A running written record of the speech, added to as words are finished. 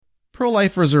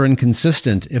Pro-lifers are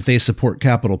inconsistent if they support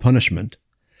capital punishment.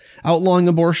 Outlawing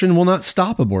abortion will not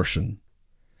stop abortion.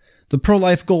 The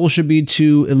pro-life goal should be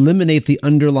to eliminate the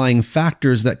underlying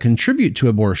factors that contribute to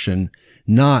abortion,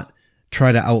 not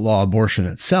try to outlaw abortion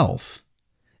itself.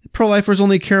 Pro-lifers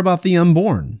only care about the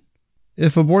unborn.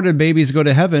 If aborted babies go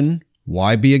to heaven,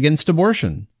 why be against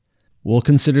abortion? We'll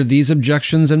consider these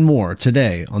objections and more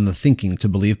today on the Thinking to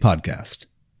Believe podcast.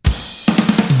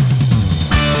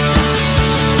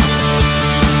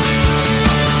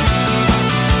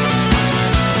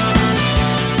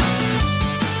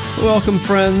 Welcome,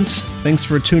 friends. Thanks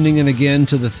for tuning in again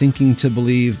to the Thinking to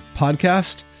Believe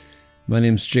podcast. My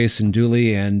name's Jason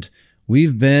Dooley, and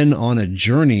we've been on a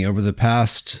journey over the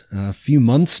past few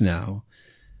months now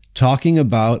talking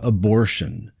about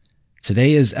abortion.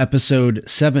 Today is episode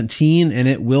 17, and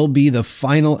it will be the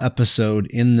final episode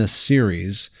in this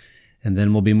series. And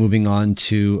then we'll be moving on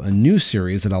to a new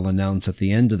series that I'll announce at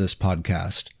the end of this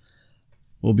podcast.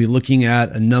 We'll be looking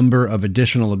at a number of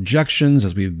additional objections,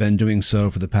 as we've been doing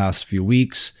so for the past few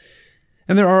weeks.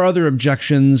 And there are other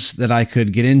objections that I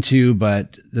could get into,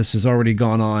 but this has already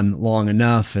gone on long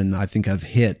enough, and I think I've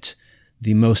hit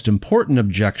the most important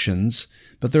objections.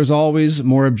 But there's always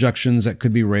more objections that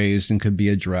could be raised and could be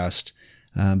addressed.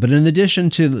 But in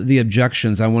addition to the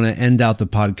objections, I want to end out the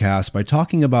podcast by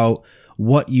talking about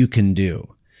what you can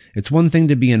do. It's one thing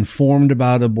to be informed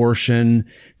about abortion,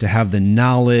 to have the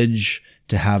knowledge,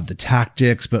 to have the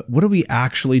tactics, but what do we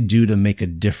actually do to make a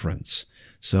difference?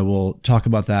 So we'll talk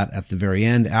about that at the very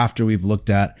end after we've looked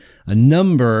at a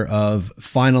number of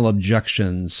final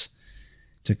objections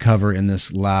to cover in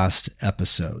this last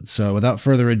episode. So without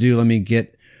further ado, let me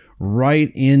get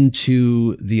right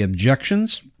into the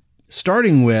objections,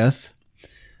 starting with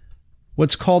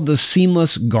what's called the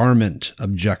seamless garment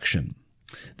objection.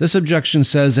 This objection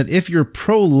says that if you're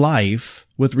pro-life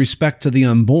with respect to the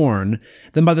unborn,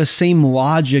 then by the same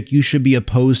logic, you should be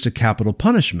opposed to capital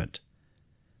punishment.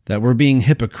 That we're being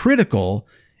hypocritical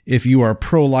if you are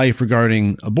pro-life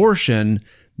regarding abortion,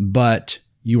 but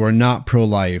you are not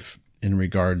pro-life in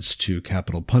regards to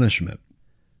capital punishment.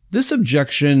 This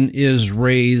objection is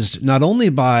raised not only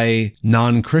by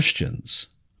non-Christians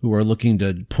who are looking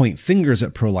to point fingers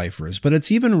at pro-lifers, but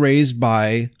it's even raised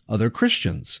by other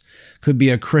Christians. Could be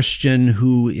a Christian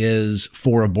who is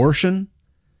for abortion.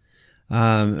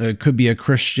 It could be a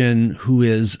Christian who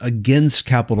is against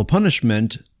capital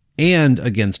punishment and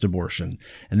against abortion.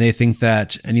 And they think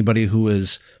that anybody who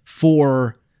is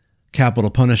for capital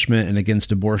punishment and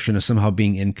against abortion is somehow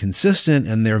being inconsistent,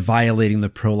 and they're violating the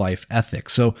pro-life ethic.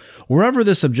 So wherever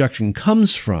this objection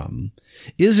comes from,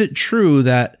 is it true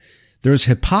that there's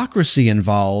hypocrisy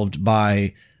involved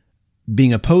by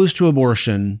being opposed to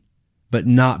abortion, but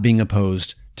not being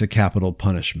opposed to capital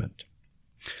punishment?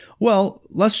 Well,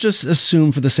 let's just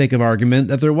assume for the sake of argument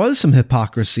that there was some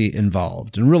hypocrisy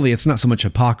involved. And really, it's not so much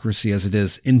hypocrisy as it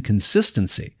is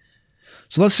inconsistency.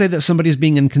 So let's say that somebody's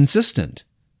being inconsistent.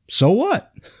 So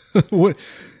what?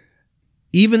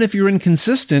 Even if you're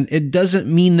inconsistent, it doesn't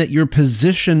mean that your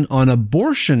position on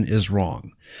abortion is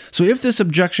wrong. So if this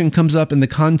objection comes up in the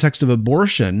context of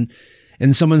abortion,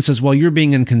 and someone says, well, you're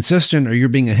being inconsistent or you're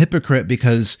being a hypocrite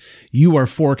because you are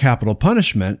for capital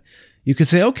punishment, you could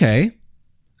say, okay,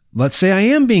 let's say I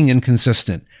am being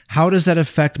inconsistent. How does that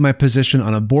affect my position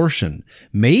on abortion?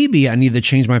 Maybe I need to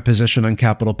change my position on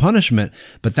capital punishment,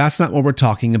 but that's not what we're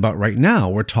talking about right now.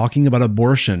 We're talking about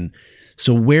abortion.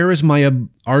 So where is my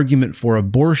argument for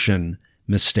abortion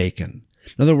mistaken?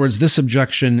 In other words, this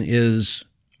objection is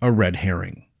a red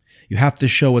herring. You have to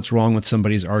show what's wrong with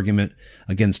somebody's argument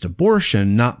against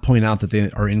abortion, not point out that they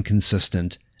are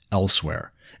inconsistent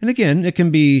elsewhere. And again, it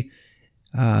can be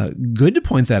good to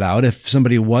point that out. If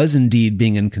somebody was indeed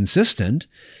being inconsistent,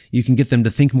 you can get them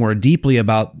to think more deeply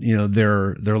about,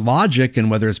 their logic and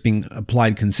whether it's being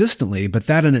applied consistently. But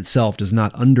that in itself does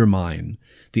not undermine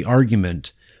the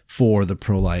argument for the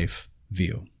pro-life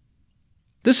view.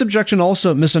 This objection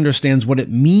also misunderstands what it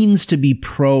means to be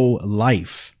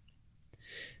pro-life.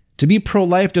 To be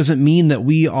pro-life doesn't mean that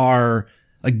we are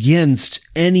against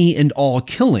any and all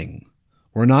killing.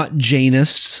 We're not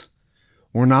Jainists.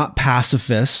 We're not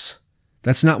pacifists.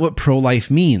 That's not what pro-life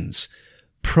means.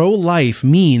 Pro-life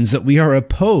means that we are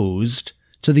opposed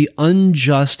to the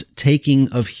unjust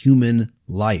taking of human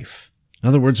life. In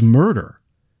other words, murder.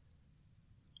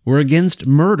 We're against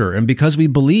murder. And because we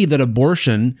believe that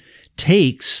abortion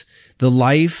takes the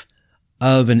life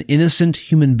of an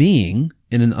innocent human being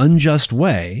in an unjust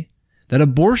way, that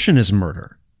abortion is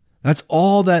murder. That's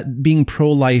all that being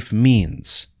pro-life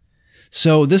means.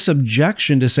 So this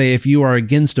objection to say if you are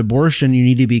against abortion, you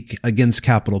need to be against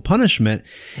capital punishment,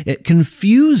 it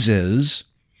confuses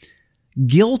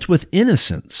guilt with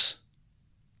innocence.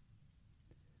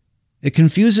 It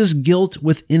confuses guilt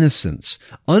with innocence.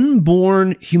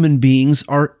 Unborn human beings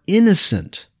are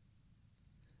innocent.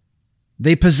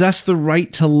 They possess the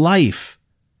right to life.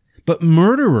 But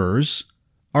murderers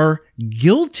are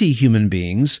guilty human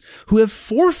beings who have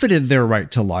forfeited their right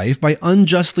to life by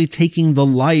unjustly taking the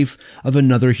life of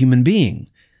another human being.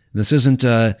 This isn't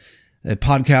a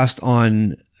podcast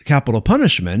on capital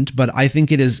punishment, but I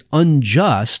think it is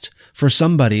unjust for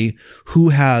somebody who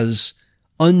has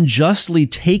unjustly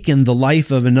taken the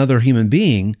life of another human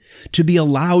being to be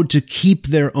allowed to keep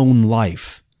their own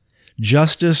life.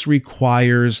 Justice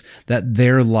requires that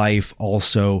their life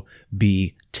also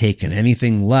be taken.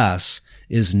 Anything less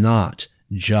is not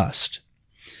just.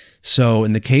 So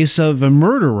in the case of a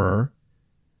murderer,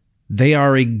 they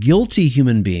are a guilty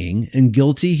human being, and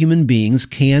guilty human beings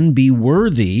can be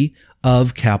worthy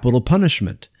of capital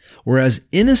punishment, whereas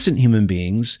innocent human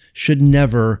beings should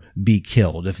never be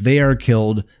killed. If they are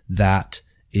killed, that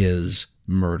is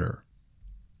murder.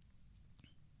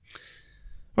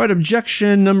 All right,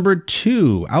 objection number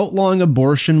 2. Outlawing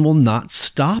abortion will not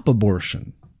stop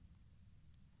abortion.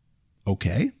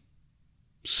 Okay,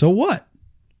 so what?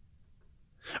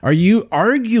 Are you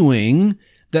arguing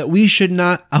that we should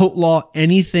not outlaw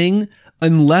anything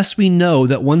unless we know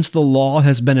that once the law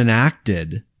has been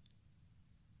enacted,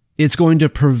 it's going to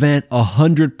prevent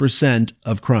 100%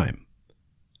 of crime?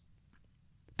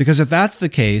 Because if that's the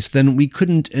case, then we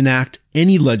couldn't enact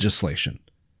any legislation.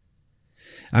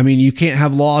 I mean, you can't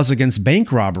have laws against bank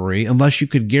robbery unless you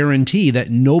could guarantee that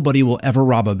nobody will ever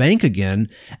rob a bank again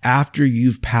after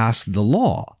you've passed the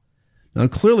law. Now,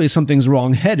 clearly something's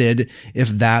wrong-headed if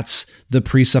that's the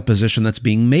presupposition that's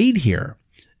being made here.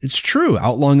 It's true,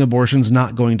 outlawing abortion is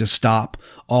not going to stop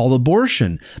all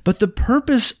abortion, but the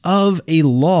purpose of a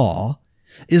law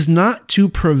is not to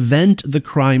prevent the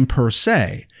crime per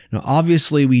se. Now,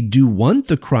 obviously, we do want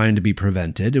the crime to be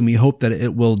prevented, and we hope that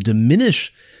it will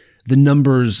diminish the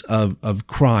numbers of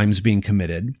crimes being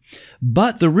committed.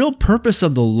 But the real purpose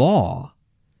of the law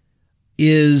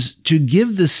is to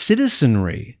give the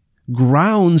citizenry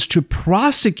grounds to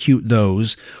prosecute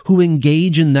those who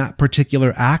engage in that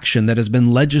particular action that has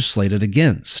been legislated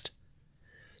against.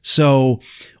 So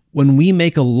when we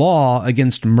make a law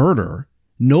against murder,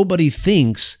 nobody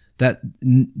thinks that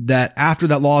after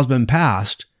that law has been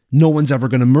passed, no one's ever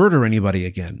going to murder anybody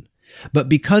again. But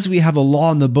because we have a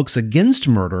law in the books against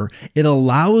murder, it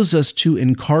allows us to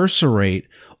incarcerate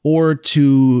or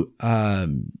to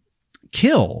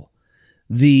kill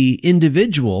the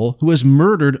individual who has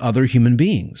murdered other human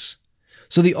beings.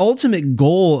 So the ultimate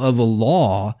goal of a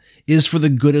law is for the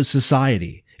good of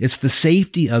society. It's the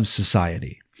safety of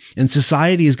society. And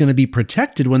society is going to be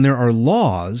protected when there are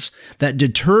laws that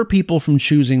deter people from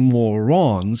choosing moral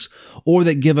wrongs or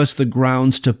that give us the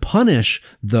grounds to punish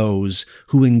those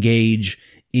who engage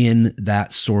in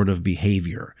that sort of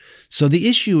behavior. So the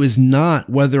issue is not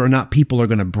whether or not people are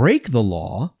going to break the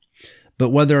law, but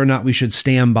whether or not we should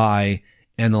stand by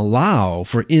and allow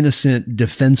for innocent,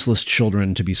 defenseless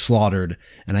children to be slaughtered.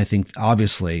 And I think,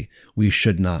 obviously, we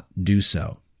should not do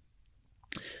so.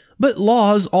 But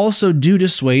laws also do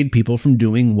dissuade people from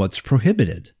doing what's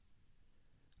prohibited.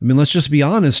 I mean, let's just be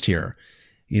honest here.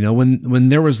 You know, when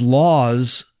there was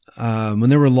laws,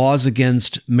 when there were laws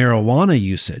against marijuana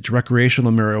usage,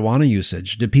 recreational marijuana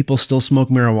usage, did people still smoke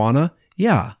marijuana?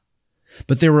 Yeah.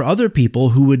 But there were other people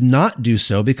who would not do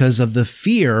so because of the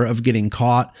fear of getting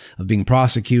caught, of being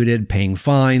prosecuted, paying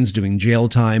fines, doing jail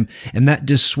time, and that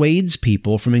dissuades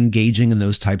people from engaging in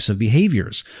those types of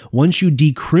behaviors. Once you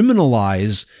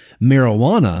decriminalize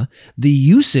marijuana, the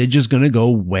usage is going to go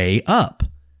way up.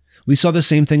 We saw the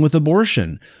same thing with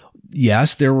abortion.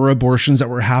 Yes, there were abortions that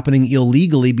were happening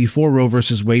illegally before Roe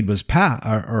versus Wade was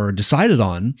decided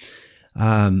on.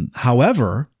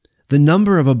 However, the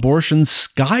number of abortions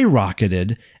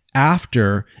skyrocketed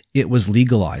after it was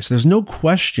legalized. There's no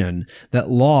question that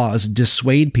laws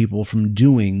dissuade people from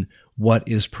doing what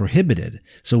is prohibited.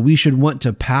 So we should want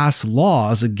to pass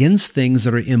laws against things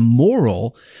that are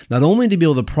immoral, not only to be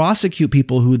able to prosecute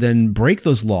people who then break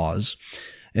those laws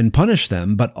and punish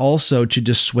them, but also to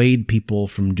dissuade people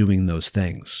from doing those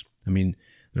things. I mean,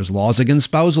 there's laws against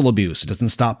spousal abuse. It doesn't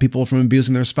stop people from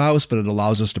abusing their spouse, but it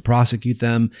allows us to prosecute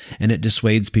them, and it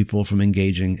dissuades people from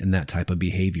engaging in that type of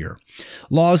behavior.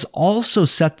 Laws also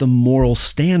set the moral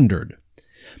standard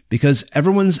because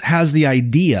everyone has the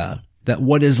idea that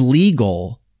what is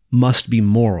legal must be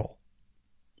moral.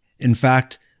 In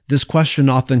fact, this question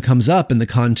often comes up in the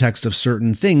context of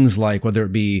certain things like whether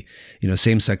it be,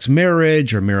 same-sex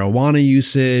marriage or marijuana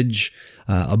usage,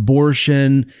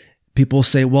 abortion. People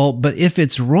say, well, but if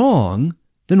it's wrong,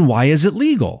 then why is it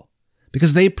legal?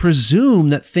 Because they presume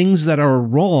that things that are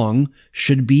wrong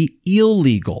should be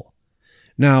illegal.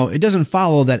 Now, it doesn't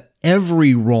follow that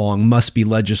every wrong must be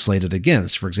legislated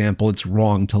against. For example, it's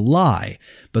wrong to lie,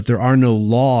 but there are no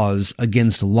laws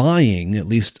against lying, at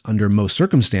least under most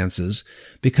circumstances,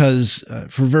 because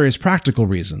for various practical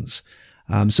reasons.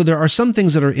 So there are some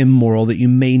things that are immoral that you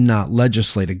may not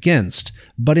legislate against,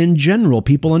 but in general,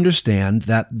 people understand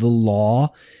that the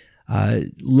law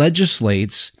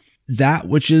legislates that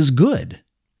which is good.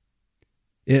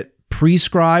 It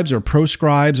prescribes or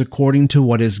proscribes according to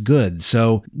what is good.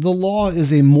 So the law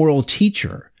is a moral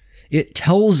teacher. It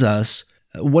tells us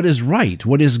what is right,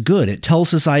 what is good. It tells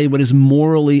society what is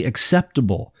morally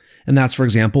acceptable. And that's, for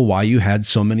example, why you had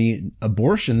so many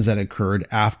abortions that occurred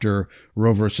after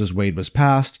Roe versus Wade was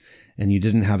passed, and you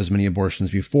didn't have as many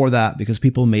abortions before that because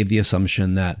people made the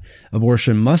assumption that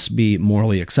abortion must be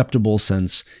morally acceptable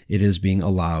since it is being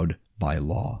allowed by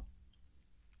law.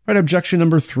 All right, objection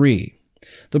number 3.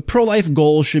 The pro-life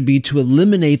goal should be to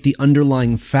eliminate the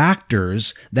underlying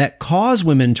factors that cause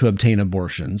women to obtain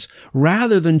abortions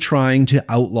rather than trying to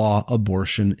outlaw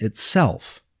abortion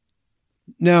itself.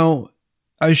 Now,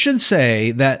 I should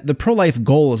say that the pro-life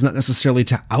goal is not necessarily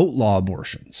to outlaw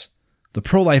abortions. The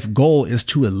pro-life goal is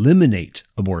to eliminate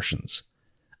abortions.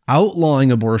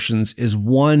 Outlawing abortions is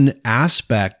one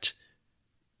aspect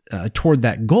toward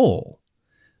that goal.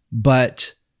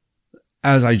 But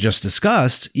as I just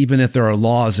discussed, even if there are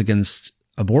laws against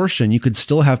abortion, you could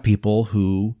still have people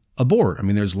who abort. I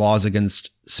mean, there's laws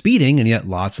against speeding, and yet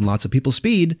lots and lots of people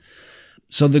speed.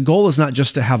 So the goal is not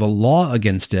just to have a law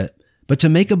against it, but to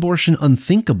make abortion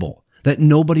unthinkable, that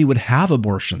nobody would have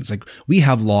abortions. Like, we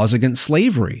have laws against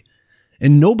slavery,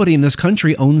 and nobody in this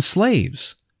country owns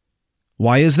slaves.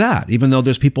 Why is that? Even though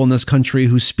there's people in this country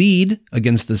who speed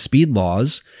against the speed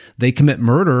laws, they commit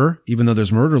murder, even though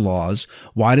there's murder laws.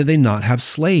 Why do they not have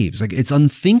slaves? Like, it's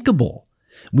unthinkable.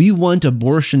 We want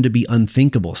abortion to be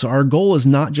unthinkable. So our goal is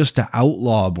not just to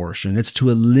outlaw abortion, it's to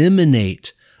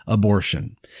eliminate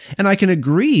abortion. And I can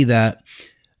agree that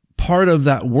part of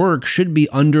that work should be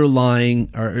underlying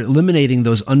or eliminating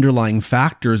those underlying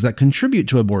factors that contribute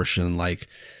to abortion, like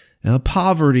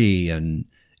poverty and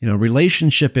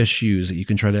relationship issues, that you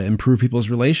can try to improve people's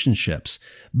relationships.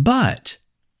 But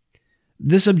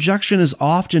this objection is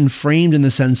often framed in the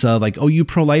sense of like, oh, you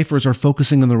pro-lifers are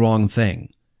focusing on the wrong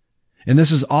thing. And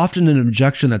this is often an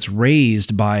objection that's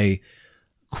raised by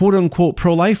quote unquote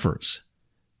pro-lifers,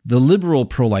 the liberal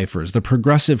pro-lifers, the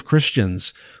progressive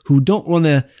Christians who don't want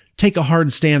to take a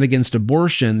hard stand against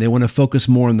abortion. They want to focus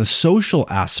more on the social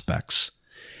aspects.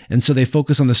 And so they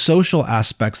focus on the social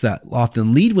aspects that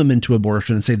often lead women to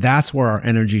abortion and say that's where our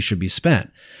energy should be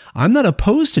spent. I'm not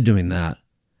opposed to doing that,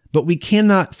 but we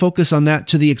cannot focus on that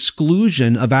to the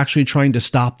exclusion of actually trying to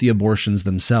stop the abortions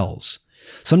themselves.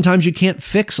 Sometimes you can't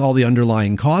fix all the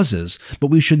underlying causes, but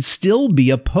we should still be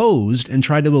opposed and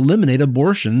try to eliminate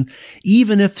abortion,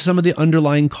 even if some of the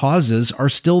underlying causes are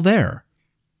still there.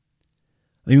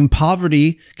 I mean,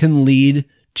 poverty can lead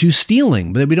to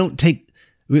stealing, but we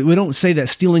don't say that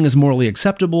stealing is morally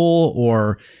acceptable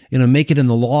or, make it in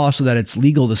the law so that it's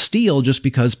legal to steal just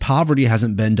because poverty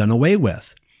hasn't been done away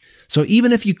with. So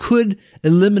even if you could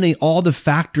eliminate all the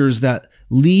factors that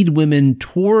lead women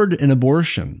toward an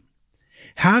abortion,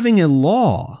 having a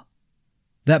law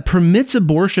that permits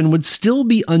abortion would still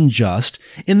be unjust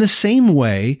in the same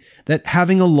way that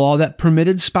having a law that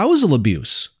permitted spousal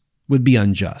abuse would be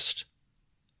unjust.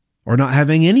 Or not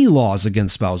having any laws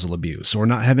against spousal abuse, or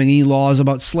not having any laws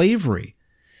about slavery.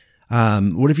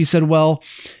 What if you said, well,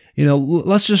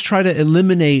 let's just try to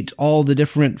eliminate all the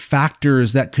different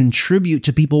factors that contribute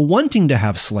to people wanting to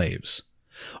have slaves,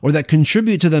 or that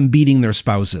contribute to them beating their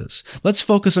spouses. Let's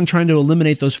focus on trying to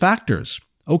eliminate those factors.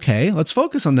 Okay, let's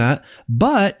focus on that.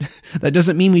 But that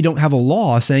doesn't mean we don't have a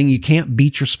law saying you can't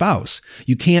beat your spouse,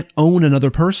 you can't own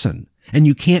another person, and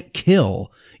you can't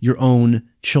kill your own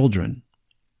children.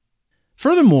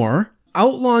 Furthermore,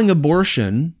 outlawing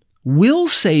abortion will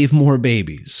save more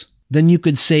babies than you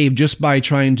could save just by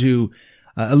trying to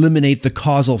eliminate the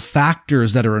causal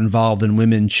factors that are involved in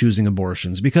women choosing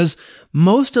abortions, because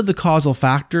most of the causal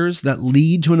factors that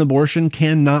lead to an abortion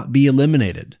cannot be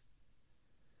eliminated.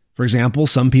 For example,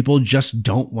 some people just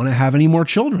don't want to have any more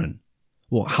children.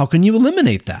 Well, how can you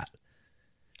eliminate that?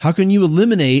 How can you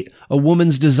eliminate a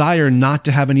woman's desire not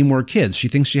to have any more kids? She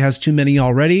thinks she has too many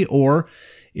already, or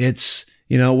it's,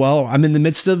 I'm in the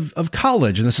midst of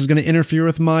college and this is going to interfere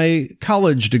with my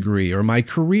college degree or my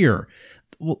career.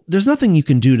 Well, there's nothing you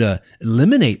can do to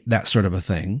eliminate that sort of a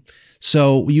thing.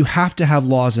 So you have to have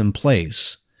laws in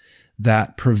place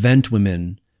that prevent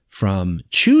women from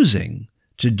choosing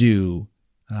to do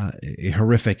a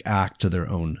horrific act to their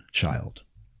own child.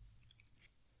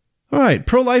 All right,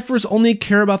 pro-lifers only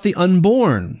care about the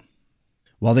unborn.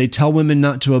 While they tell women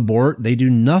not to abort, they do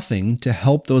nothing to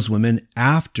help those women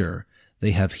after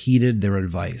they have heeded their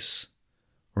advice.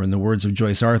 Or in the words of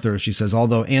Joyce Arthur, she says,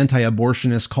 although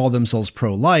anti-abortionists call themselves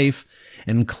pro-life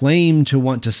and claim to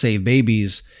want to save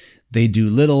babies, they do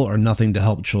little or nothing to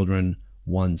help children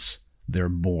once they're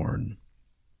born.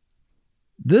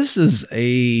 This is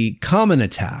a common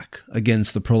attack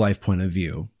against the pro-life point of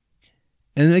view.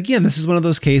 And again, this is one of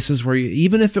those cases where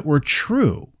even if it were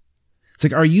true, it's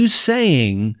like, are you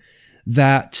saying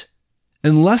that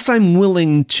unless I'm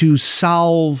willing to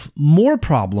solve more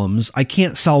problems, I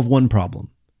can't solve one problem?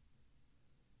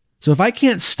 So if I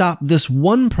can't stop this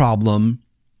one problem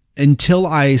until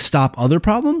I stop other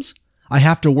problems, I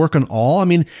have to work on all? I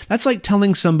mean, that's like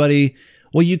telling somebody,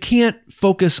 well, you can't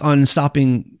focus on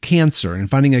stopping cancer and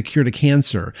finding a cure to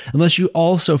cancer unless you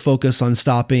also focus on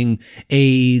stopping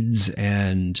AIDS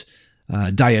and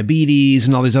diabetes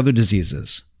and all these other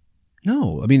diseases.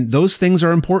 No, I mean, those things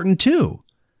are important too.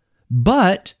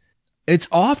 But it's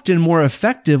often more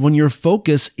effective when your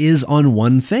focus is on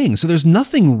one thing. So there's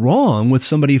nothing wrong with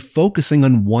somebody focusing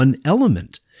on one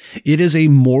element. It is a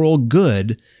moral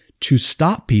good to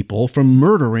stop people from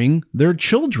murdering their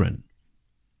children,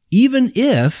 even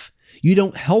if you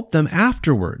don't help them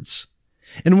afterwards.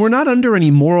 And we're not under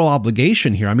any moral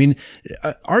obligation here. I mean,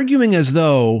 arguing as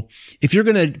though if you're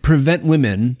going to prevent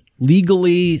women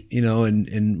legally,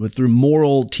 and through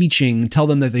moral teaching, tell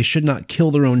them that they should not kill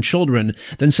their own children,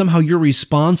 then somehow you're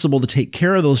responsible to take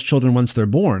care of those children once they're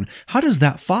born. How does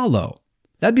that follow?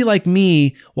 That'd be like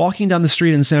me walking down the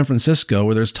street in San Francisco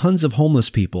where there's tons of homeless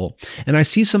people, and I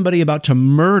see somebody about to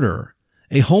murder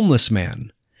a homeless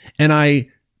man, and I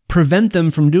prevent them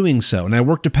from doing so. And I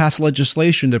work to pass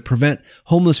legislation to prevent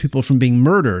homeless people from being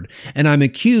murdered. And I'm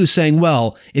accused saying,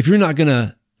 well, if you're not going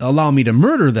to allow me to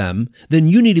murder them, then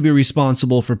you need to be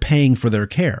responsible for paying for their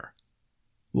care.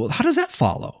 Well, how does that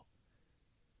follow?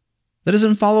 That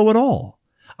doesn't follow at all.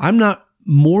 I'm not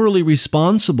morally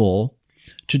responsible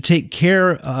to take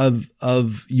care of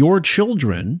your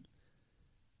children,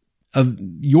 of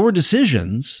your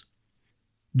decisions,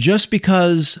 just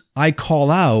because I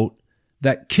call out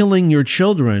that killing your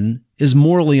children is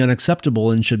morally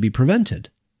unacceptable and should be prevented.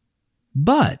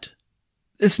 But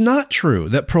it's not true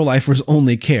that pro-lifers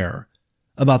only care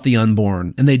about the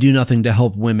unborn and they do nothing to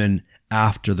help women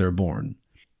after they're born.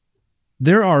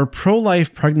 There are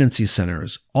pro-life pregnancy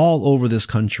centers all over this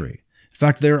country. In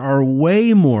fact, there are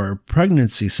way more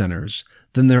pregnancy centers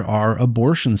than there are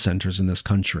abortion centers in this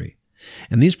country.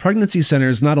 And these pregnancy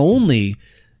centers not only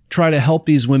try to help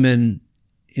these women,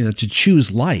 to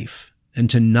choose life and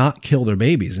to not kill their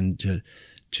babies and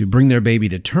to bring their baby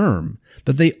to term,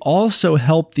 but they also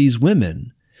help these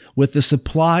women with the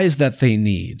supplies that they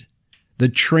need, the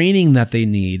training that they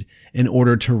need in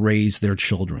order to raise their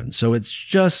children. So it's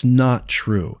just not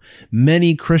true.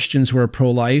 Many Christians who are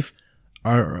pro-life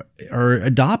are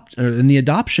in the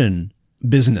adoption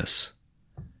business.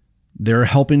 They're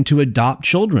helping to adopt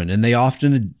children, and they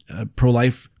often,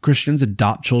 pro-life Christians,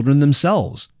 adopt children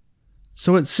themselves.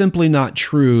 So it's simply not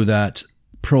true that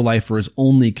pro-lifers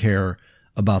only care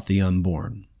about the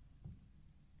unborn.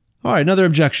 All right, another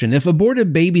objection. If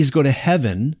aborted babies go to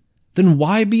heaven, then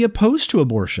why be opposed to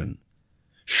abortion?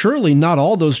 Surely not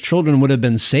all those children would have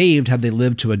been saved had they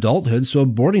lived to adulthood, so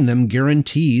aborting them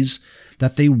guarantees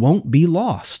that they won't be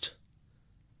lost.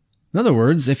 In other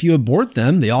words, if you abort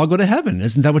them, they all go to heaven.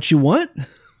 Isn't that what you want?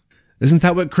 Isn't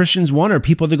that what Christians want, are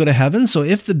people to go to heaven? So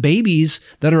if the babies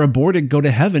that are aborted go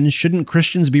to heaven, shouldn't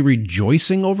Christians be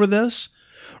rejoicing over this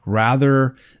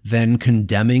rather than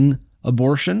condemning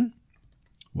abortion?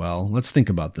 Well, let's think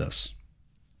about this.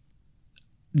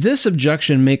 This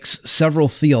objection makes several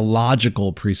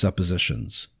theological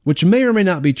presuppositions, which may or may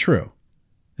not be true.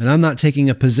 And I'm not taking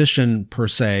a position per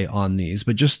se on these,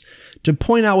 but just to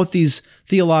point out what these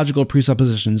theological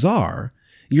presuppositions are,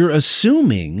 you're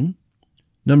assuming,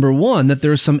 number one, that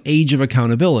there's some age of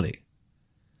accountability,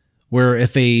 where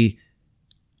if a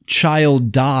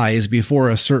child dies before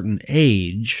a certain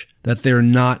age, that they're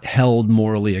not held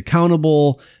morally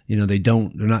accountable. They're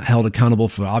not held accountable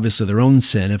for obviously their own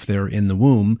sin if they're in the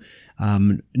womb,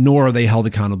 nor are they held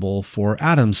accountable for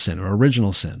Adam's sin or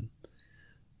original sin.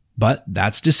 But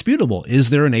that's disputable.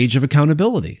 Is there an age of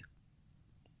accountability?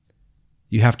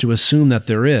 You have to assume that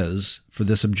there is for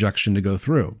this objection to go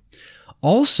through.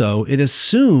 Also, it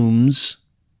assumes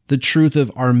the truth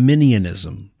of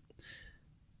Arminianism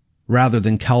rather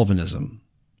than Calvinism.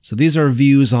 So these are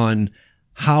views on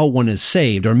how one is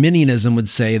saved. Arminianism would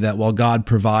say that while God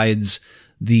provides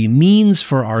the means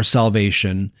for our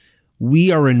salvation,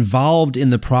 we are involved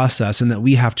in the process and that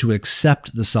we have to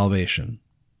accept the salvation.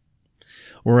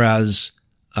 Whereas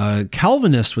a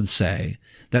Calvinist would say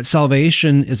that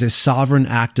salvation is a sovereign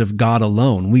act of God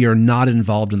alone. We are not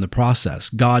involved in the process.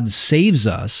 God saves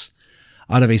us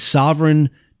out of a sovereign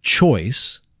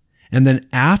choice, and then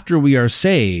after we are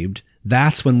saved,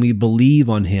 that's when we believe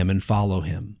on him and follow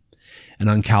him. And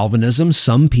on Calvinism,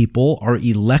 some people are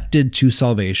elected to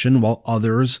salvation while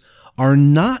others are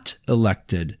not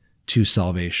elected to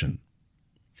salvation.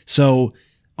 So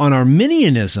on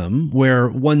Arminianism, where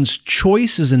one's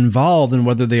choice is involved in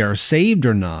whether they are saved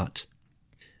or not,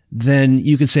 then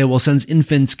you could say, well, since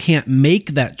infants can't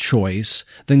make that choice,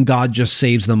 then God just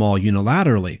saves them all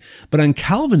unilaterally. But on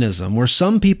Calvinism, where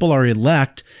some people are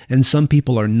elect and some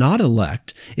people are not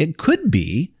elect, it could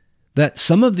be that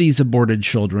some of these aborted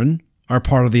children are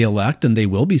part of the elect and they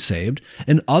will be saved,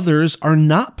 and others are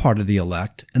not part of the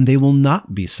elect and they will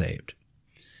not be saved.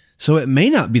 So it may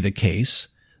not be the case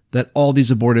that all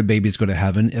these aborted babies go to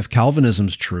heaven if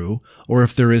Calvinism's true, or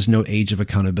if there is no age of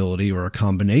accountability or a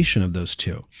combination of those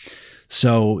two.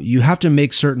 So you have to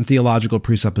make certain theological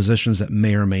presuppositions that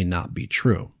may or may not be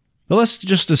true. But let's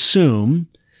just assume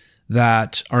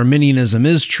that Arminianism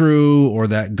is true, or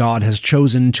that God has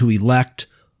chosen to elect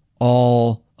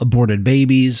all aborted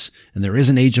babies, and there is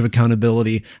an age of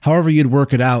accountability, however you'd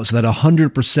work it out so that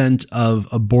 100% of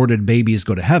aborted babies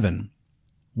go to heaven.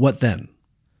 What then?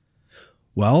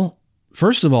 Well,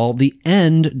 first of all, the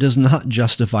end does not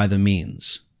justify the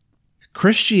means.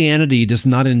 Christianity does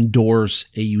not endorse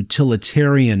a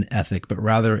utilitarian ethic, but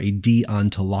rather a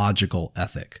deontological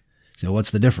ethic. So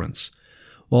what's the difference?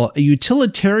 Well, a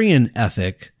utilitarian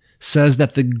ethic says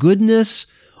that the goodness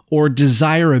or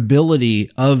desirability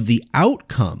of the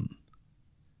outcome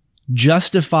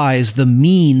justifies the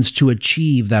means to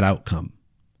achieve that outcome.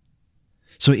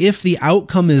 So if the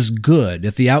outcome is good,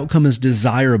 if the outcome is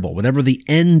desirable, whatever the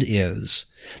end is,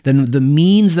 then the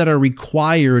means that are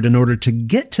required in order to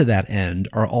get to that end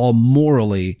are all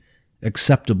morally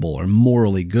acceptable or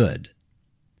morally good.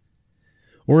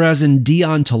 Whereas in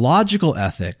deontological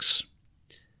ethics,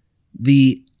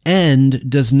 the end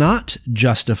does not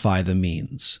justify the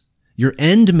means. Your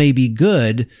end may be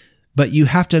good, but you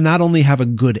have to not only have a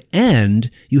good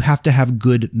end, you have to have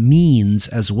good means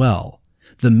as well.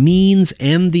 The means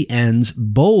and the ends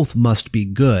both must be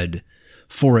good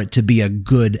for it to be a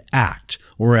good act.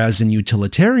 Whereas in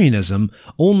utilitarianism,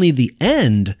 only the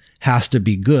end has to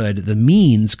be good. The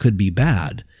means could be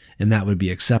bad, and that would be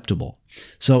acceptable.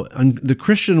 So in the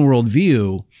Christian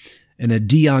worldview, in a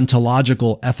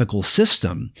deontological ethical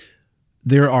system,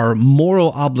 there are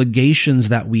moral obligations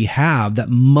that we have that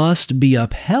must be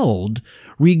upheld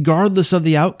regardless of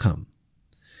the outcome.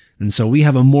 And so we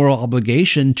have a moral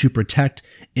obligation to protect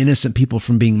innocent people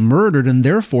from being murdered, and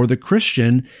therefore the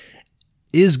Christian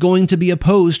is going to be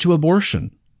opposed to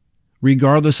abortion,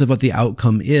 regardless of what the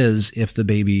outcome is if the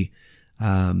baby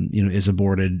is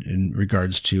aborted in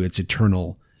regards to its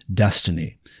eternal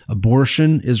destiny.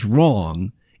 Abortion is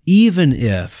wrong, even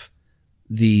if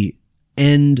the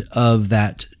end of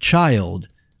that child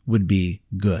would be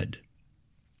good.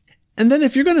 And then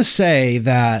if you're going to say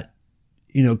that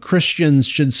Christians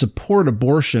should support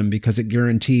abortion because it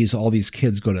guarantees all these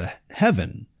kids go to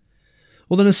heaven,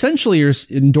 well, then essentially you're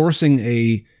endorsing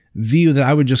a view that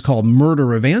I would just call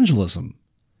murder evangelism.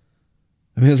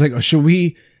 I mean, it's like, should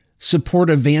we support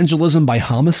evangelism by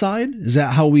homicide? Is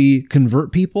that how we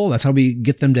convert people? That's how we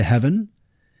get them to heaven?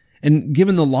 And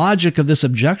given the logic of this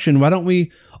objection, why don't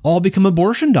we all become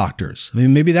abortion doctors? I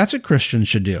mean, maybe that's what Christians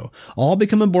should do. All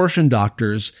become abortion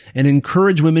doctors and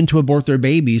encourage women to abort their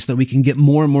babies so that we can get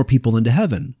more and more people into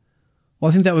heaven. Well,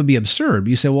 I think that would be absurd.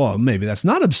 But you say, well, maybe that's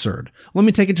not absurd. Let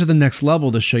me take it to the next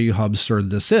level to show you how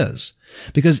absurd this is.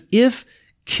 Because if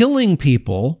killing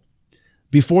people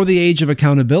before the age of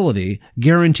accountability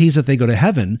guarantees that they go to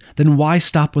heaven, then why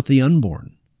stop with the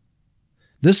unborn?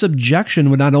 This objection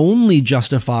would not only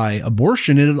justify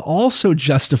abortion, it would also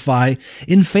justify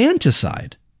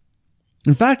infanticide.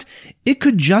 In fact, it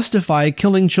could justify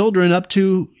killing children up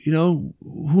to,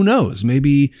 who knows,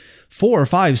 maybe 4 or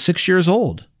 5, 6 years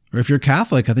old. Or if you're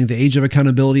Catholic, I think the age of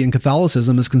accountability in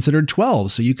Catholicism is considered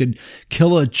 12. So you could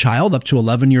kill a child up to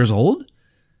 11 years old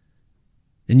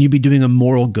and you'd be doing a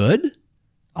moral good?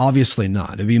 Obviously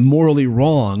not. It'd be morally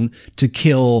wrong to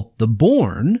kill the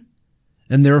born,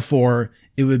 and therefore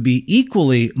it would be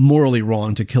equally morally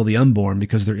wrong to kill the unborn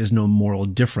because there is no moral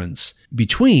difference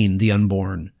between the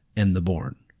unborn and the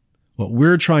born. What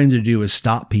we're trying to do is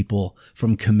stop people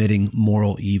from committing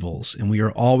moral evils, and we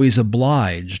are always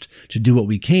obliged to do what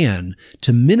we can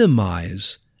to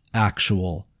minimize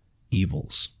actual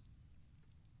evils.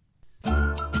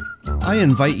 I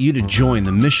invite you to join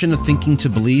the mission of Thinking to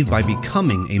Believe by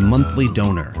becoming a monthly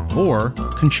donor or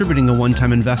contributing a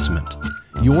one-time investment.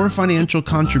 Your financial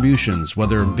contributions,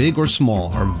 whether big or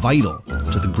small, are vital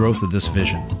to the growth of this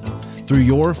vision. Through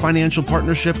your financial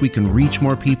partnership, we can reach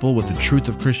more people with the truth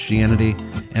of Christianity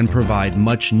and provide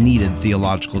much-needed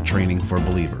theological training for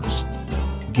believers.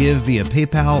 Give via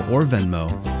PayPal or Venmo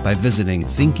by visiting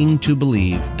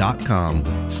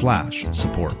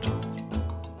thinkingtobelieve.com/support.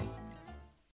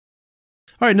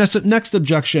 All right, next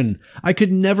objection. I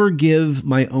could never give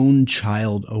my own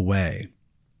child away.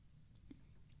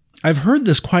 I've heard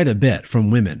this quite a bit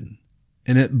from women,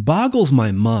 and it boggles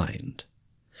my mind.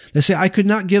 They say, I could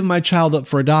not give my child up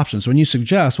for adoption. So when you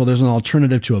suggest, well, there's an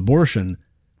alternative to abortion,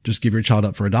 just give your child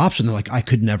up for adoption, they're like, I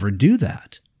could never do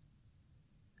that.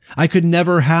 I could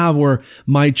never have where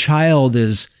my child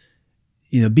is,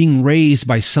 being raised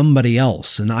by somebody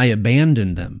else and I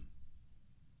abandoned them.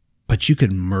 But you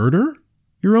could murder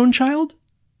your own child?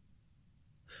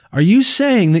 Are you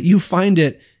saying that you find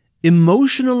it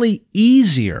emotionally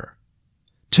easier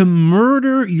to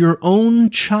murder your own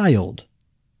child,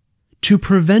 to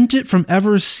prevent it from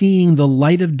ever seeing the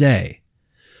light of day,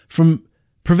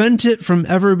 prevent it from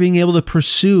ever being able to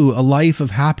pursue a life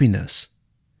of happiness?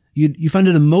 You find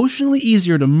it emotionally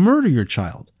easier to murder your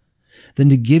child than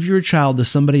to give your child to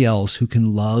somebody else who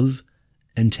can love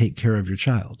and take care of your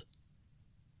child.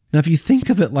 Now, if you think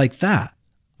of it like that,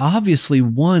 obviously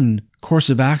one course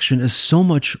of action is so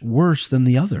much worse than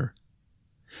the other.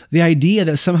 The idea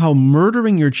that somehow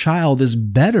murdering your child is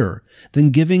better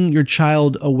than giving your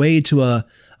child away to a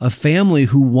family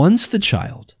who wants the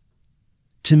child,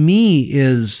 to me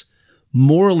is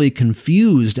morally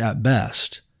confused at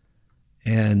best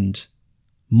and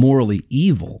morally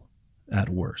evil at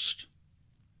worst.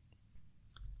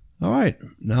 All right,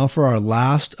 now for our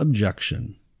last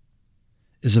objection.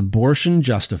 Is abortion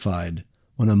justified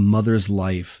when a mother's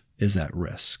life is at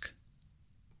risk?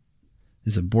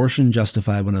 Is abortion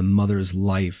justified when a mother's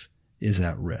life is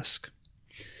at risk?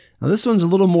 Now, this one's a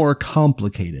little more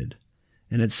complicated,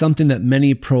 and it's something that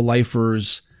many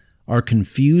pro-lifers are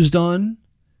confused on,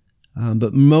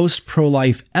 but most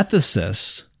pro-life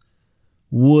ethicists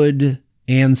would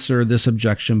answer this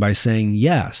objection by saying,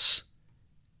 yes,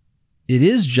 it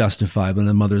is justified when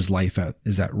a mother's life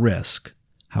is at risk.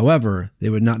 However, they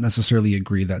would not necessarily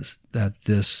agree that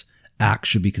this act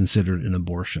should be considered an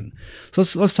abortion. So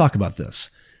let's talk about this.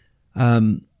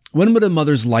 When would a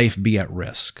mother's life be at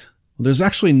risk? Well, there's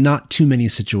actually not too many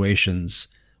situations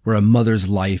where a mother's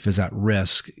life is at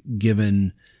risk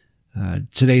given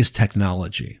today's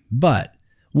technology. But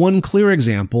one clear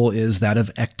example is that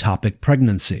of ectopic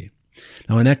pregnancy.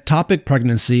 Now, an ectopic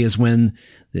pregnancy is when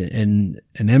an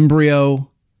embryo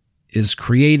is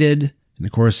created. And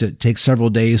of course, it takes several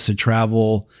days to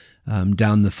travel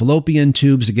down the fallopian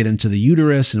tubes to get into the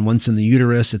uterus. And once in the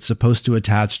uterus, it's supposed to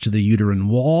attach to the uterine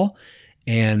wall.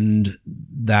 And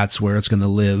that's where it's going to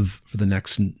live for the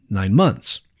next 9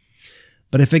 months.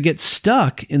 But if it gets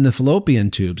stuck in the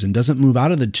fallopian tubes and doesn't move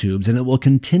out of the tubes, then it will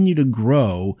continue to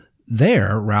grow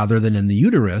there rather than in the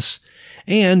uterus.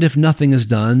 And if nothing is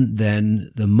done, then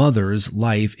the mother's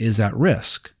life is at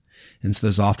risk. And so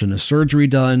there's often a surgery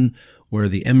done where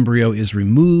the embryo is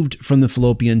removed from the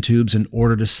fallopian tubes in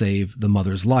order to save the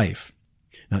mother's life.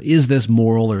 Now, is this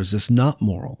moral or is this not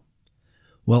moral?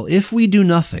 Well, if we do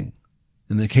nothing,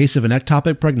 in the case of an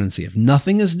ectopic pregnancy, if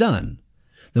nothing is done,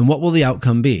 then what will the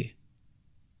outcome be?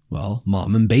 Well,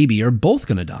 mom and baby are both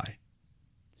going to die.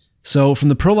 So from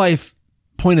the pro-life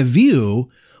point of view,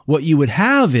 what you would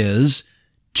have is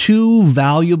two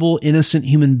valuable, innocent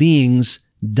human beings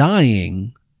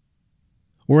dying,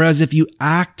 whereas if you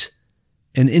act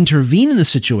and intervene in the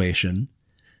situation,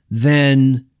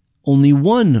 then only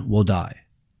one will die.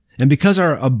 And because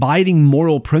our abiding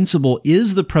moral principle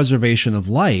is the preservation of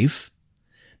life,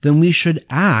 then we should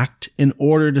act in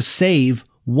order to save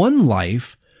one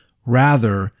life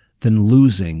rather than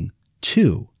losing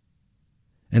two.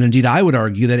 And indeed, I would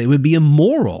argue that it would be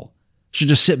immoral to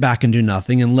just sit back and do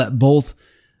nothing and let both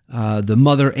the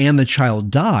mother and the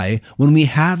child die when we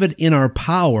have it in our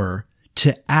power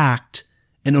to act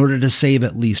in order to save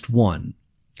at least one.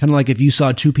 Kind of like if you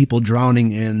saw two people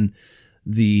drowning in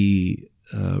the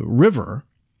river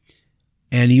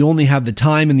and you only have the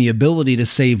time and the ability to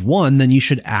save one, then you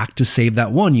should act to save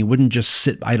that one. You wouldn't just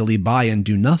sit idly by and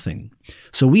do nothing.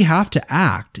 So we have to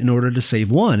act in order to save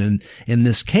one. And in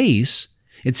this case,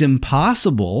 it's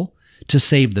impossible to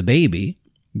save the baby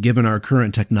given our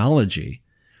current technology.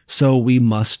 So we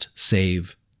must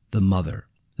save the mother.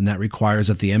 And that requires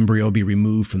that the embryo be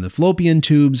removed from the fallopian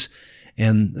tubes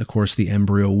And of course, the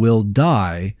embryo will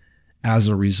die as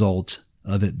a result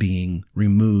of it being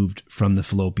removed from the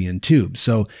fallopian tube.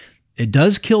 So it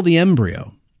does kill the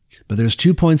embryo, but there's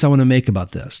 2 points I want to make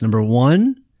about this. Number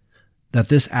one, that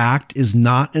this act is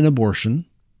not an abortion.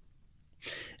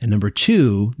 And number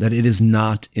two, that it is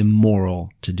not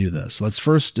immoral to do this. Let's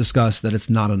first discuss that it's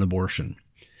not an abortion.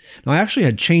 Now, I actually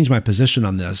had changed my position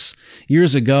on this.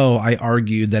 Years ago, I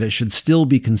argued that it should still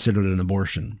be considered an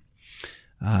abortion.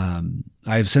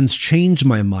 I've since changed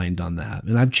my mind on that.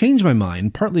 And I've changed my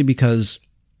mind partly because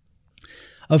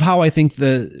of how I think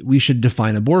that we should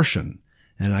define abortion.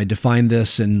 And I defined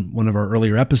this in one of our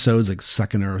earlier episodes, like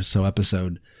second or so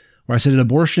episode, where I said an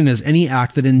abortion is any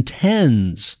act that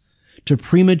intends to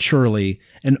prematurely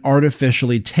and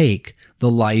artificially take the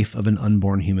life of an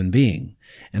unborn human being.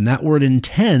 And that word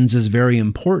intends is very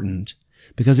important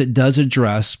because it does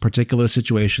address particular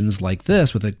situations like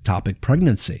this with ectopic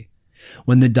pregnancy.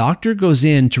 When the doctor goes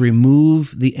in to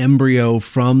remove the embryo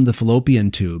from the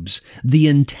fallopian tubes, the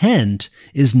intent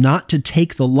is not to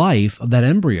take the life of that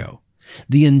embryo.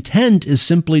 The intent is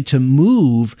simply to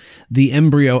move the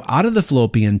embryo out of the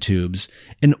fallopian tubes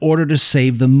in order to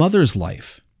save the mother's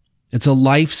life. It's a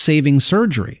life-saving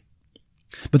surgery.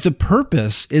 But the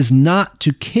purpose is not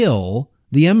to kill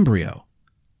the embryo.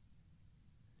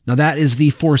 Now, that is the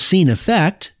foreseen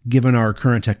effect, given our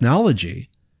current technology.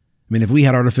 I mean, if we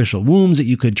had artificial wombs that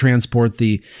you could transport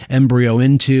the embryo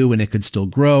into and it could still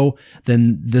grow,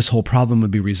 then this whole problem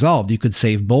would be resolved. You could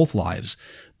save both lives.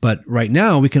 But right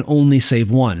now, we can only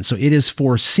save one. So it is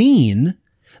foreseen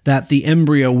that the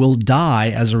embryo will die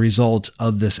as a result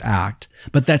of this act,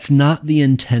 but that's not the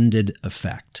intended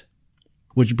effect.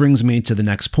 Which brings me to the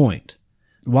next point.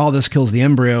 While this kills the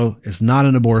embryo, it's not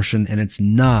an abortion and it's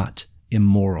not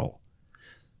immoral.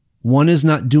 One is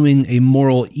not doing a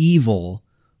moral evil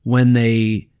when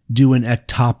they do an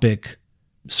ectopic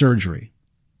surgery.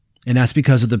 And that's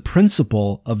because of the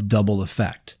principle of double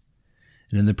effect.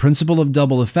 And in the principle of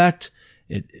double effect,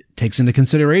 it takes into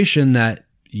consideration that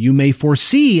you may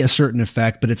foresee a certain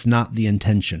effect, but it's not the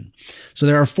intention. So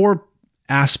there are 4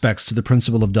 aspects to the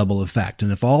principle of double effect.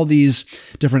 And if all these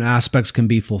different aspects can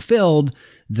be fulfilled,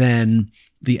 then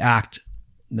the act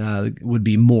would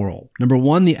be moral. Number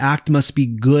 1, the act must be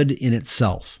good in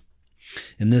itself.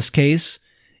 In this case,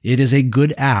 it is a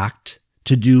good act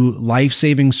to do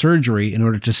life-saving surgery in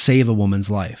order to save a woman's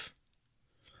life.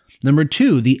 Number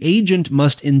 2, the agent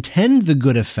must intend the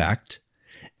good effect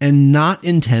and not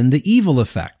intend the evil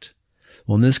effect.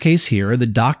 Well, in this case here, the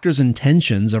doctor's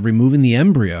intentions of removing the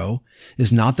embryo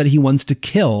is not that he wants to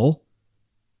kill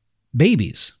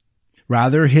babies.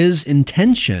 Rather, his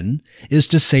intention is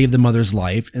to save the mother's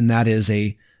life, and that is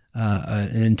an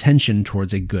intention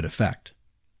towards a good effect.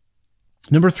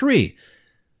 Number 3,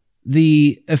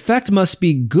 the effect must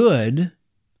be good,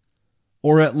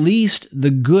 or at least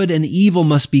the good and evil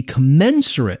must be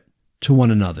commensurate to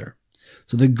one another.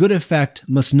 So the good effect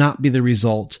must not be the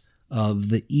result of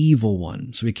the evil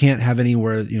one. So we can't have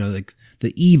anywhere, like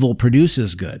the evil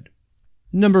produces good.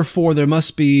 Number 4, there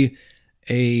must be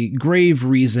a grave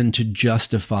reason to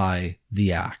justify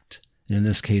the act. And in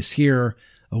this case here,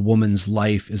 a woman's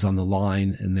life is on the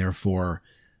line, and therefore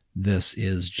this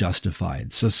is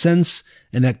justified. So since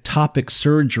an ectopic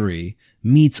surgery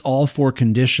meets all 4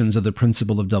 conditions of the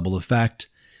principle of double effect,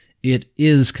 it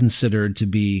is considered to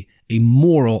be a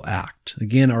moral act.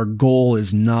 Again, our goal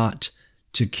is not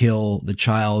to kill the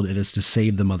child, it is to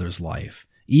save the mother's life,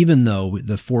 even though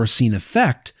the foreseen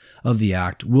effect of the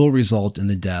act will result in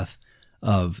the death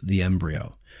of the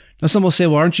embryo. Now, some will say,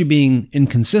 well, aren't you being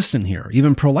inconsistent here?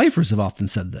 Even pro-lifers have often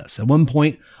said this. At one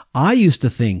point, I used to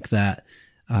think that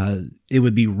it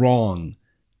would be wrong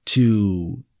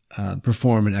to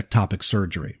perform an ectopic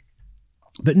surgery.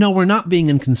 But no, we're not being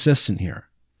inconsistent here.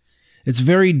 It's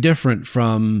very different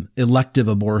from elective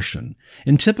abortion.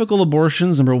 In typical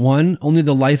abortions, number 1, only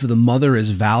the life of the mother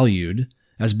is valued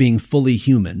as being fully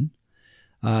human.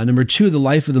 Number 2, the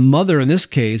life of the mother in this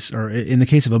case, or in the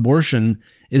case of abortion,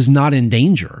 is not in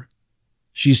danger.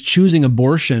 She's choosing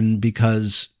abortion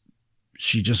because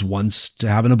she just wants to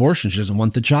have an abortion. She doesn't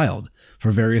want the child for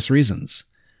various reasons,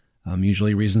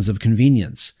 usually reasons of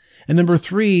convenience. And number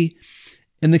 3,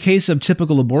 in the case of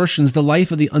typical abortions, the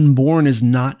life of the unborn is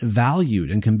not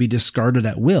valued and can be discarded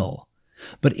at will.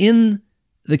 But in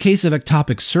the case of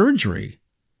ectopic surgery,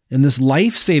 in this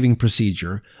life-saving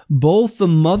procedure, both the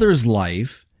mother's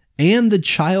life and the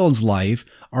child's life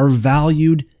are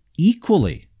valued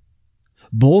equally.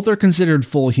 Both are considered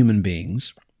full human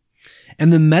beings.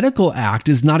 And the medical act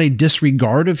is not a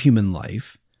disregard of human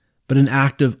life, but an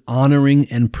act of honoring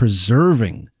and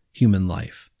preserving human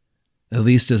life. at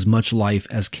least as much life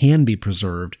as can be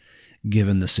preserved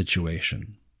given the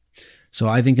situation. So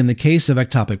I think in the case of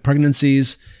ectopic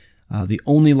pregnancies, the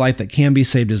only life that can be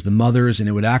saved is the mother's, and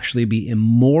it would actually be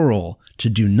immoral to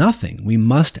do nothing. We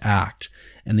must act,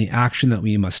 and the action that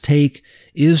we must take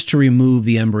is to remove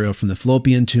the embryo from the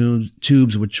fallopian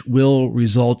tubes, which will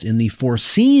result in the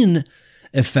foreseen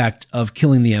effect of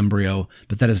killing the embryo,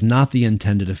 but that is not the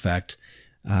intended effect.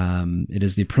 It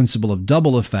is the principle of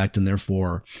double effect, and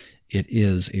therefore it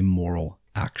is a moral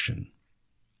action.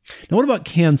 Now, what about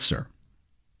cancer?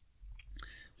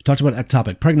 We talked about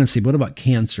ectopic pregnancy, but what about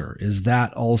cancer? Is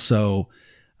that also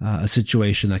a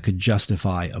situation that could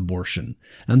justify abortion?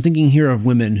 I'm thinking here of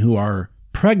women who are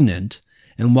pregnant,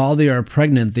 and while they are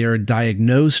pregnant, they are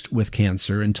diagnosed with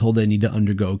cancer and told they need to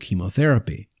undergo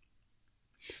chemotherapy.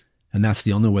 And that's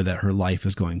the only way that her life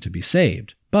is going to be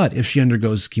saved. But if she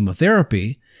undergoes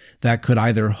chemotherapy, that could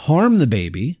either harm the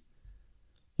baby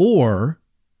or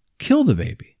kill the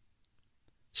baby.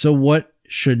 So what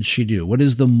should she do? What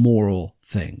is the moral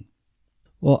thing?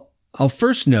 Well, I'll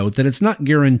first note that it's not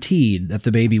guaranteed that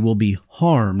the baby will be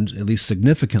harmed, at least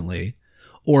significantly,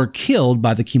 or killed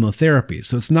by the chemotherapy.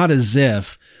 So it's not as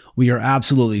if we are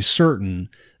absolutely certain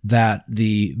that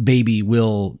the baby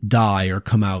will die or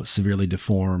come out severely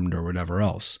deformed or whatever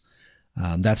else.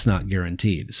 That's not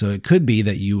guaranteed. So it could be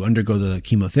that you undergo the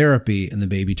chemotherapy and the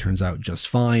baby turns out just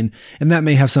fine. And that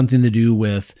may have something to do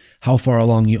with how far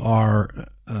along you are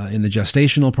in the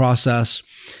gestational process.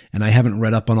 And I haven't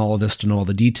read up on all of this to know all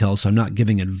the details, so I'm not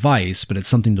giving advice, but it's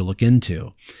something to look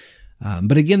into.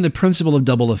 But again, the principle of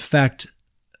double effect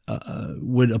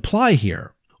would apply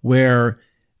here, where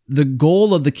the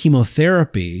goal of the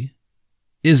chemotherapy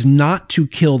is not to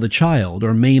kill the child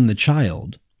or maim the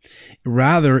child.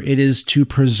 Rather, it is to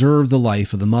preserve the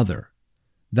life of the mother.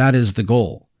 That is the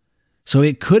goal. So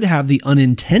it could have the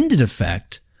unintended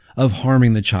effect of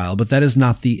harming the child, but that is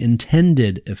not the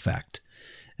intended effect.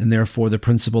 And therefore, the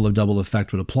principle of double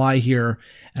effect would apply here.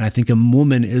 And I think a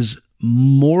woman is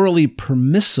morally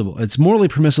permissible. It's morally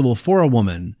permissible for a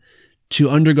woman to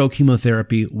undergo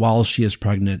chemotherapy while she is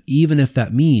pregnant, even if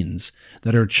that means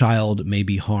that her child may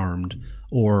be harmed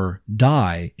or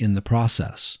die in the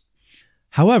process.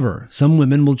 However, some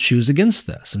women will choose against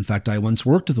this. In fact, I once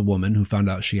worked with a woman who found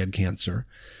out she had cancer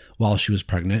while she was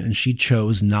pregnant, and she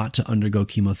chose not to undergo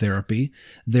chemotherapy,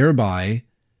 thereby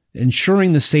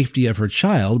ensuring the safety of her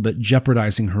child, but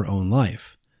jeopardizing her own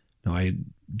life. Now, I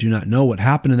do not know what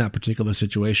happened in that particular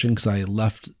situation because I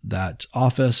left that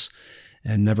office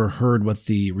and never heard what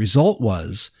the result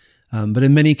was. But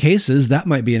in many cases, that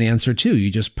might be an answer too. You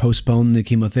just postpone the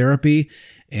chemotherapy,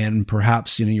 and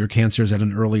perhaps your cancer is at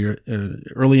an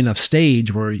early enough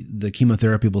stage where the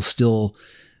chemotherapy will still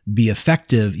be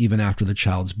effective even after the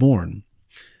child's born.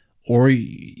 Or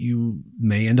you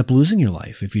may end up losing your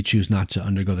life if you choose not to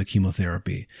undergo the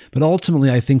chemotherapy. But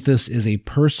ultimately, I think this is a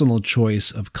personal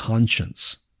choice of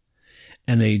conscience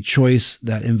and a choice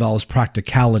that involves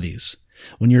practicalities.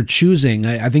 When you're choosing,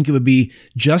 I think it would be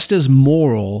just as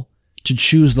moral to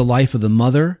choose the life of the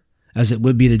mother as it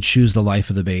would be to choose the life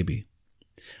of the baby.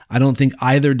 I don't think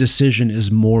either decision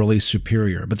is morally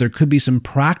superior, but there could be some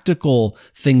practical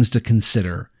things to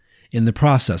consider in the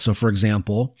process. So for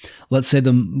example, let's say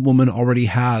the woman already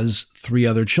has 3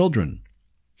 other children.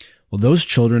 Well, those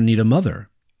children need a mother.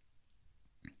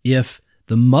 If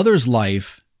the mother's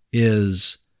life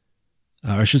is,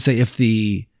 or I should say, if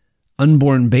the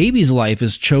unborn baby's life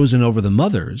is chosen over the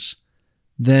mother's,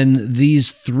 then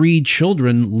these 3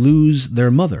 children lose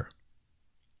their mother,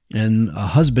 and a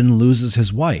husband loses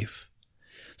his wife.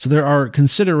 So there are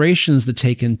considerations to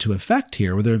take into effect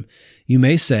here, whether you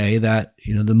may say that,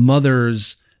 the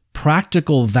mother's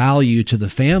practical value to the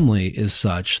family is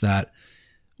such that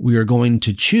we are going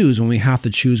to choose, when we have to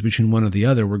choose between one or the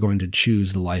other, we're going to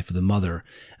choose the life of the mother.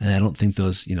 And I don't think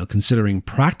those, considering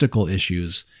practical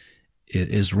issues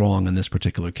is wrong in this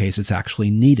particular case. It's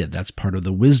actually needed. That's part of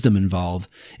the wisdom involved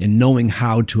in knowing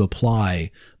how to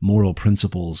apply moral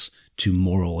principles to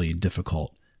morally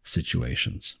difficult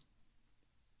situations.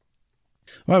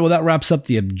 All right, well, that wraps up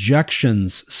the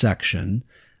objections section.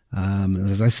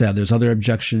 As I said, there's other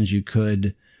objections you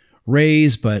could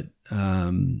raise, but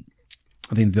I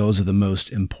think those are the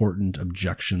most important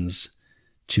objections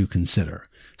to consider.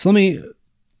 So let me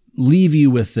leave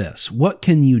you with this. What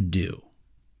can you do?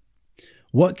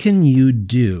 What can you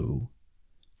do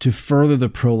to further the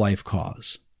pro-life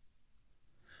cause?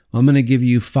 Well, I'm going to give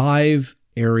you 5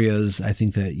 areas I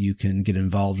think that you can get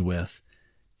involved with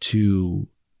to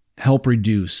help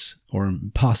reduce or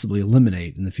possibly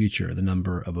eliminate in the future the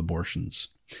number of abortions.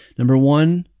 Number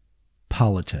 1,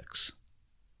 politics.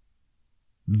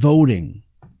 Voting.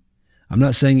 I'm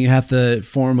not saying you have to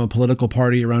form a political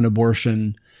party around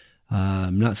abortion.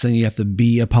 I'm not saying you have to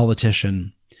be a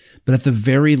politician. But at the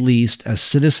very least, as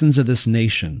citizens of this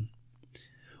nation,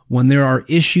 when there are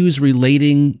issues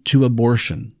relating to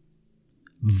abortion,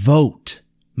 vote.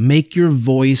 Make your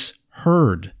voice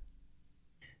heard.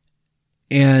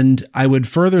 And I would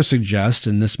further suggest,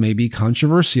 and this may be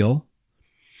controversial,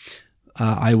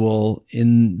 I will,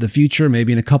 in the future,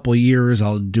 maybe in a couple of years,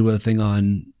 I'll do a thing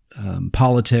on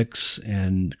politics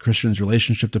and Christians'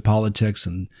 relationship to politics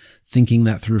and thinking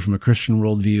that through from a Christian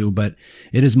worldview. But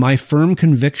it is my firm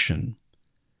conviction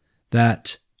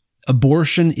that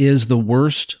abortion is the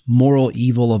worst moral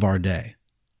evil of our day.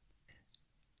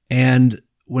 And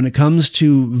when it comes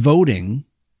to voting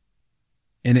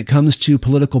and it comes to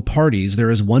political parties,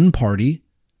 there is one party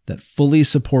that fully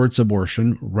supports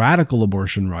abortion, radical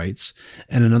abortion rights,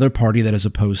 and another party that is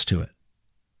opposed to it.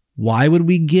 Why would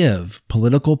we give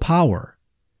political power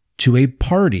to a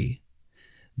party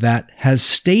that has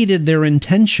stated their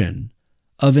intention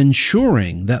of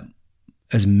ensuring that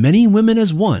as many women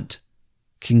as want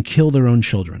can kill their own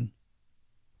children?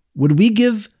 Would we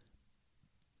give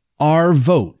our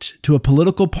vote to a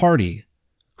political party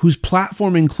whose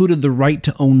platform included the right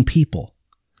to own people?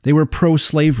 They were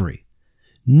pro-slavery.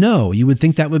 No, you would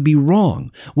think that would be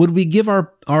wrong. Would we give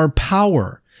our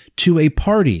power to a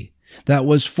party that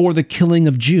was for the killing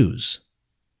of Jews,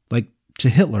 like to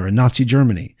Hitler in Nazi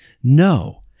Germany?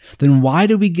 No. Then why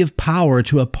do we give power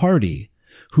to a party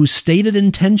whose stated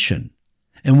intention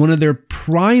and one of their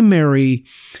primary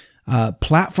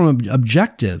platform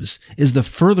objectives is the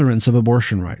furtherance of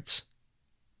abortion rights?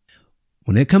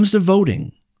 When it comes to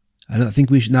voting, I don't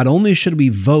think we should, not only should we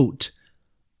vote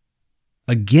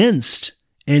against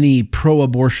any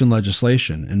pro-abortion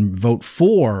legislation and vote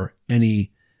for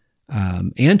any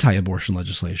anti-abortion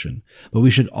legislation, but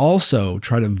we should also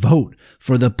try to vote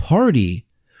for the party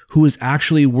who is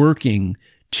actually working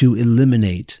to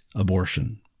eliminate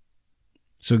abortion.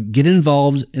 So get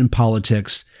involved in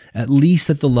politics, at least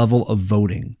at the level of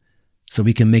voting, so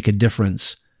we can make a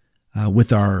difference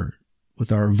with our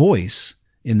voice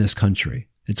in this country.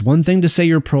 It's one thing to say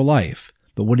you're pro-life,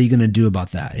 but what are you going to do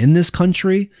about that? In this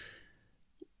country,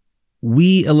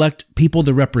 we elect people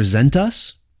to represent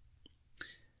us.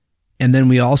 And then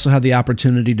we also have the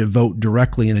opportunity to vote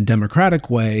directly in a democratic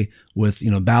way with,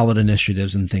 ballot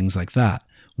initiatives and things like that.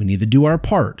 We need to do our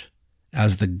part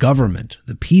as the government.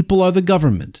 The people are the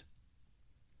government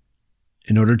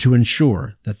in order to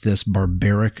ensure that this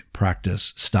barbaric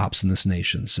practice stops in this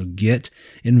nation. So get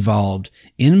involved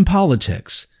in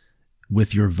politics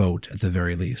with your vote at the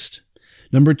very least.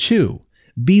 Number 2,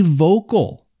 be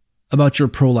vocal about your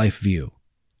pro-life view.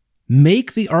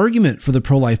 Make the argument for the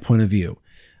pro-life point of view.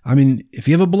 I mean, if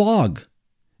you have a blog,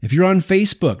 if you're on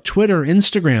Facebook, Twitter,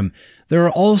 Instagram, there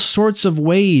are all sorts of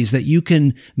ways that you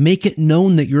can make it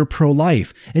known that you're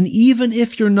pro-life. And even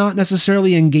if you're not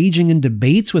necessarily engaging in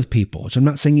debates with people, which I'm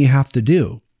not saying you have to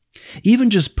do,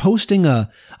 even just posting a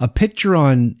picture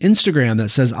on Instagram that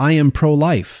says, I am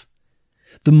pro-life,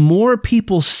 the more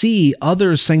people see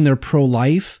others saying they're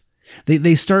pro-life,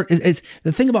 they start, it's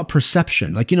the thing about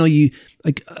perception.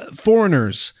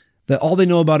 Foreigners, that all they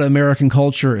know about American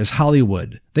culture is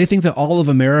Hollywood. They think that all of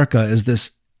America is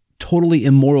this totally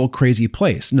immoral, crazy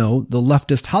place. No, the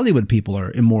leftist Hollywood people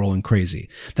are immoral and crazy.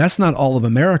 That's not all of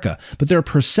America. But their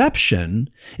perception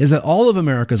is that all of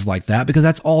America is like that because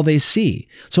that's all they see.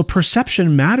 So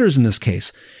perception matters in this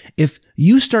case. If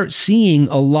you start seeing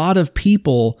a lot of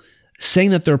people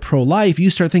saying that they're pro-life, you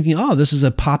start thinking, oh, this is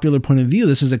a popular point of view.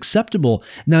 This is acceptable.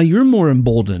 Now you're more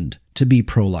emboldened to be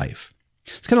pro-life.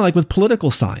 It's kind of like with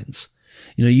political signs.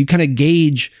 You kind of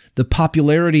gauge the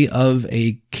popularity of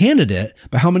a candidate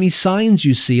by how many signs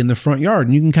you see in the front yard.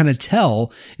 And you can kind of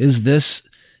tell, is this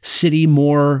city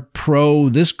more pro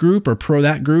this group or pro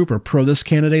that group or pro this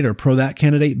candidate or pro that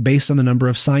candidate based on the number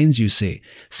of signs you see.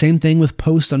 Same thing with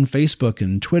posts on Facebook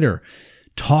and Twitter.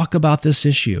 Talk about this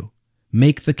issue.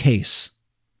 Make the case.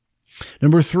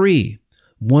 Number 3,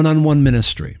 one-on-one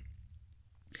ministry.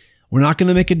 We're not going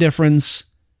to make a difference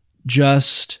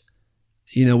just,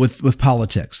 with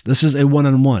politics. This is a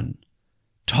one-on-one.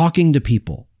 Talking to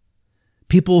people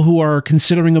who are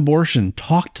considering abortion,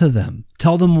 talk to them.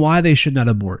 Tell them why they should not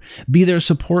abort. Be their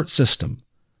support system.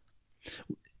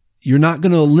 You're not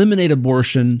going to eliminate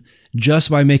abortion just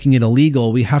by making it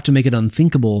illegal. We have to make it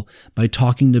unthinkable by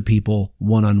talking to people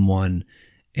one-on-one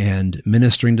and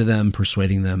ministering to them,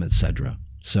 persuading them, etc.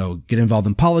 So get involved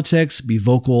in politics, be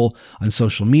vocal on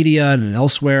social media and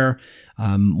elsewhere.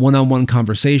 One-on-one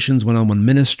conversations, one-on-one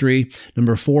ministry.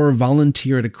 Number 4,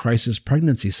 volunteer at a crisis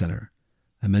pregnancy center.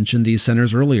 I mentioned these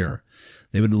centers earlier.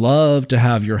 They would love to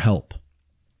have your help.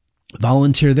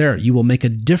 Volunteer there. You will make a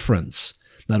difference,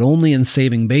 not only in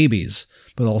saving babies,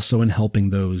 but also in helping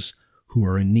those who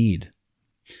are in need.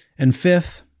 And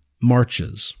fifth,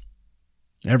 marches.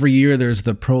 Every year there's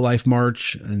the pro-life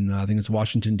march, and I think it's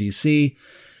Washington, D.C.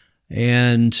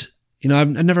 And, I've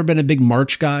never been a big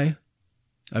march guy.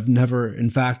 I've never, in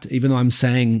fact, even though I'm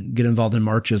saying get involved in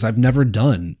marches, I've never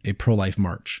done a pro-life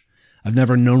march. I've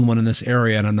never known one in this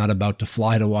area, and I'm not about to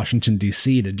fly to Washington,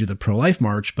 D.C. to do the pro-life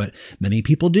march, but many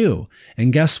people do.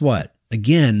 And guess what?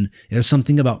 Again, there's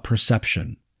something about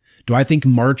perception. Do I think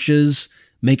marches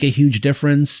make a huge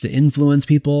difference to influence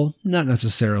people? Not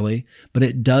necessarily, but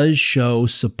it does show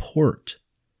support.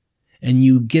 And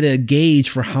you get a gauge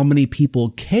for how many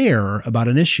people care about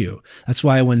an issue. That's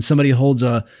why when somebody holds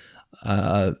a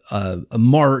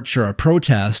march or a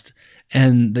protest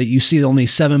and that you see only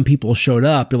 7 people showed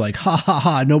up, you're like, ha ha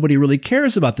ha, nobody really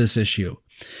cares about this issue.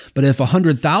 But if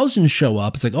 100,000 show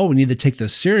up, it's like, oh, we need to take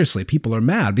this seriously. People are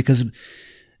mad because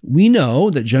we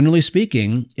know that generally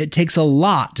speaking, it takes a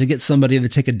lot to get somebody to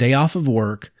take a day off of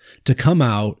work to come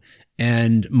out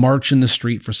and march in the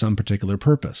street for some particular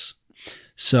purpose.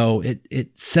 So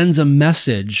it sends a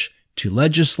message to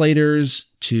legislators,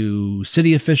 to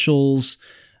city officials.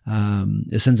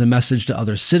 It sends a message to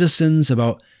other citizens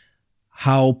about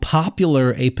how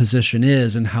popular a position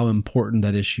is and how important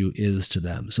that issue is to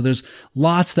them. So there's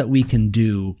lots that we can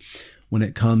do when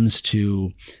it comes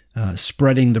to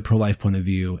spreading the pro-life point of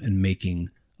view and making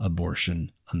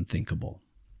abortion unthinkable.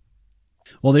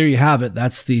 Well, there you have it.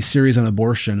 That's the series on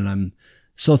abortion. And I'm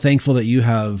so thankful that you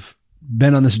have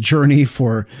been on this journey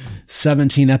for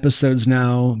 17 episodes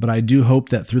now. But I do hope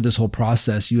that through this whole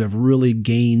process, you have really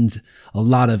gained a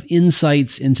lot of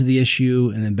insights into the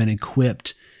issue and have been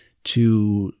equipped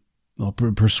to,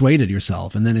 persuaded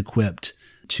yourself and then equipped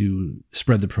to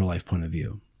spread the pro-life point of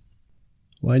view.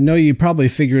 Well, I know you probably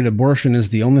figured abortion is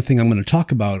the only thing I'm going to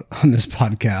talk about on this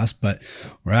podcast, but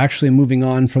we're actually moving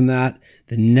on from that.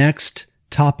 The next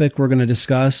topic we're going to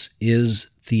discuss is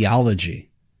theology.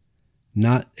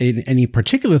 Not any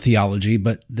particular theology,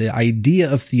 but the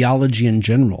idea of theology in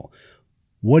general.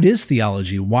 What is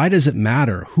theology? Why does it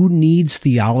matter? Who needs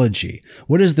theology?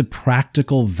 What is the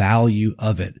practical value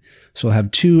of it? So I'll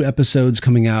have 2 episodes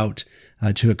coming out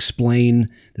to explain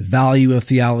the value of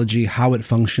theology, how it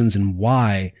functions, and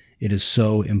why it is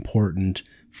so important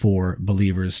for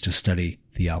believers to study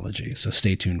theology. So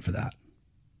stay tuned for that.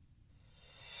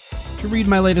 To read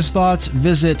my latest thoughts,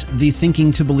 visit the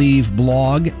Thinking to Believe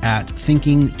blog at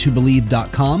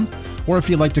thinkingtobelieve.com. Or if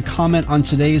you'd like to comment on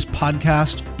today's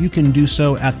podcast, you can do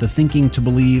so at the Thinking to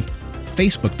Believe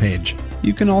Facebook page.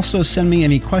 You can also send me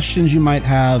any questions you might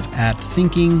have at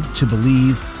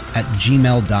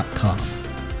thinkingtobelieve@gmail.com.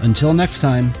 Until next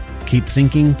time, keep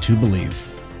thinking to believe.